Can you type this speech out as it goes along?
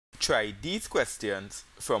Try these questions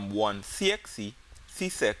from one CXC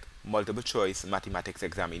CSEC multiple choice mathematics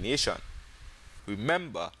examination.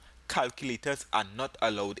 Remember, calculators are not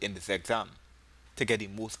allowed in this exam. To get the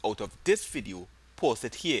most out of this video, pause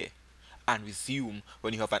it here and resume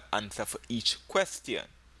when you have an answer for each question.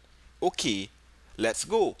 Okay, let's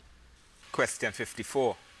go. Question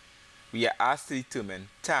 54. We are asked to determine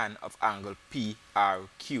tan of angle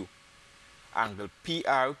PRQ. Angle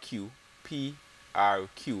PRQ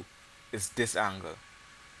is this angle.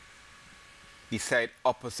 The side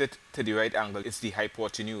opposite to the right angle is the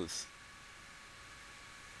hypotenuse.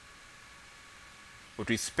 With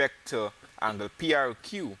respect to angle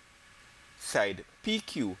PRQ, side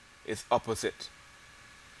PQ is opposite,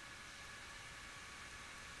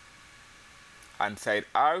 and side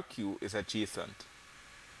RQ is adjacent.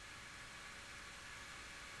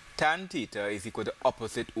 Tan theta is equal to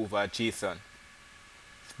opposite over adjacent.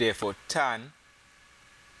 Therefore, tan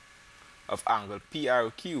of angle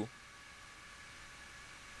PRQ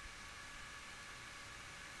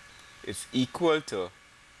is equal to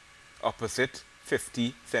opposite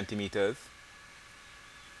 50 centimeters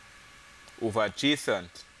over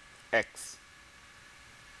adjacent x,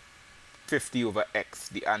 50 over x.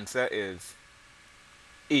 The answer is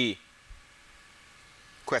A.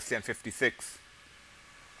 Question 56.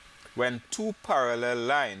 When two parallel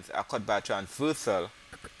lines are cut by a transversal,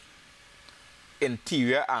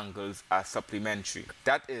 interior angles are supplementary.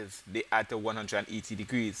 That is, they add to 180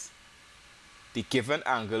 degrees. The given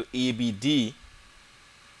angle ABD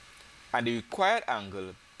and the required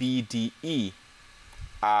angle BDE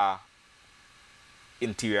are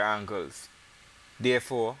interior angles.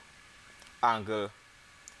 Therefore, angle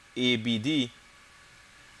ABD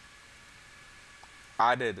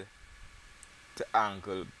added to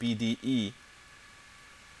angle BDE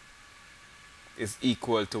is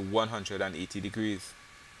equal to 180 degrees.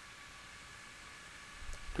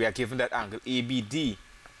 We are given that angle ABD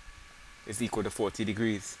is equal to 40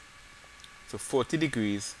 degrees. So 40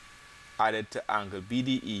 degrees added to angle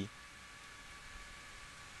BDE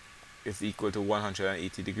is equal to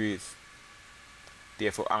 180 degrees.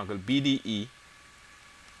 Therefore, angle BDE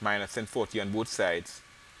minus 40 on both sides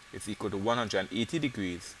is equal to 180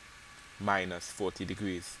 degrees minus 40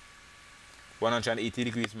 degrees. 180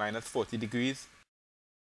 degrees minus 40 degrees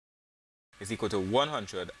is equal to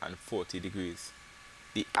 140 degrees.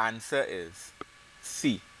 The answer is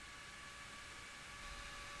C.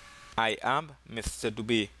 I am Mr.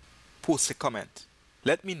 Dube. Post a comment.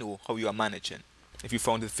 Let me know how you are managing. If you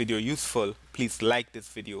found this video useful, please like this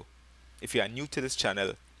video. If you are new to this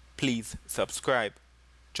channel, please subscribe.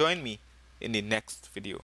 Join me in the next video.